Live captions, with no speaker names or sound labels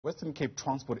Western Cape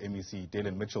Transport MEC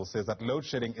Daylin Mitchell says that load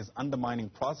shedding is undermining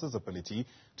PRASA's ability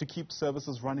to keep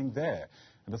services running there.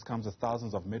 And this comes as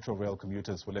thousands of Metrorail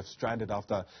commuters were left stranded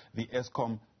after the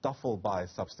Eskom Tafelbaai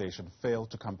substation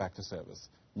failed to come back to service.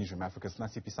 Newzroom Afrika's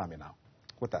Nasiphi Same now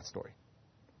with that story.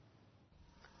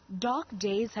 Dark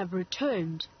days have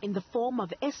returned in the form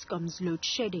of Eskom's load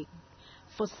shedding.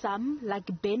 For some, like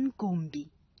Ben Gumbi,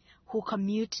 who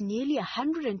commute nearly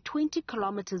 120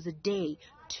 kilometers a day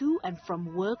to and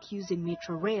from work using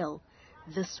Metrorail,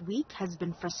 this week has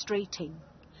been frustrating.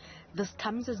 This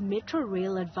comes as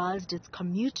Metrorail advised its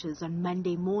commuters on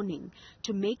Monday morning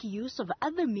to make use of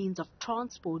other means of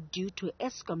transport due to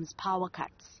Eskom's power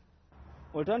cuts.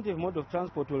 Alternative mode of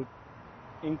transport will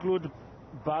include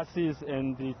buses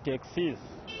and the taxis.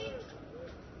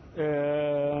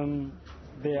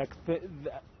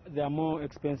 They are more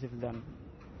expensive than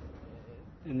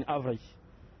an average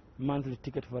monthly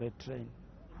ticket for a train.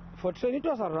 For train it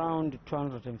was around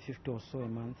 250 or so a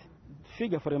month.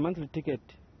 Figure for a monthly ticket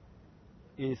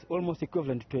is almost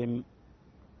equivalent to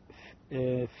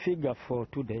a figure for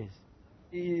 2 days.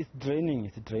 It's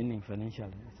draining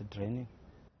financially, it's draining.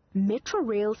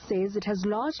 Metrorail says it has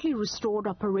largely restored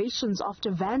operations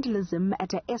after vandalism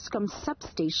at a Eskom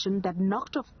substation that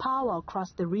knocked off power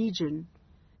across the region.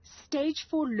 Stage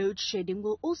 4 load shedding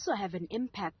will also have an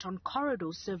impact on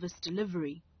corridor service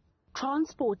delivery.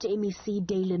 Transport MEC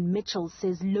Daylin Mitchell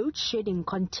says load shedding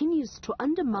continues to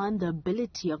undermine the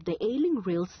ability of the ailing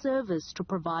rail service to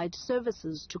provide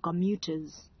services to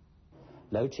commuters.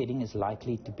 Load shedding is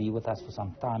likely to be with us for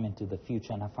some time into the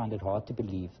future, and I find it hard to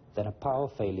believe that a power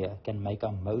failure can make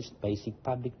our most basic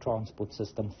public transport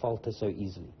system falter so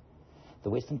easily. The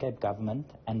Western Cape government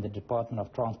and the Department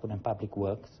of Transport and Public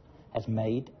Works has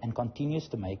made and continues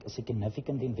to make a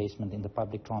significant investment in the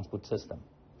public transport system.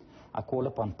 I call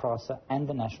upon PRASA and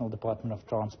the National Department of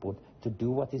Transport to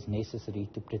do what is necessary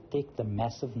to protect the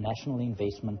massive national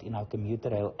investment in our commuter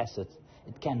rail assets.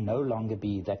 It can no longer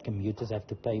be that commuters have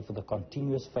to pay for the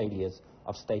continuous failures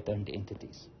of state-owned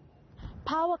entities.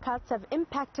 Power cuts have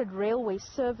impacted railway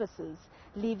services,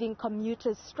 leaving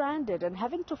commuters stranded and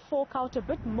having to fork out a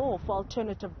bit more for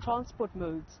alternative transport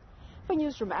modes. For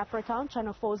Newzroom Afrika on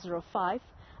Channel 405,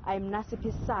 I am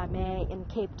Nasiphi Same in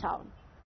Cape Town.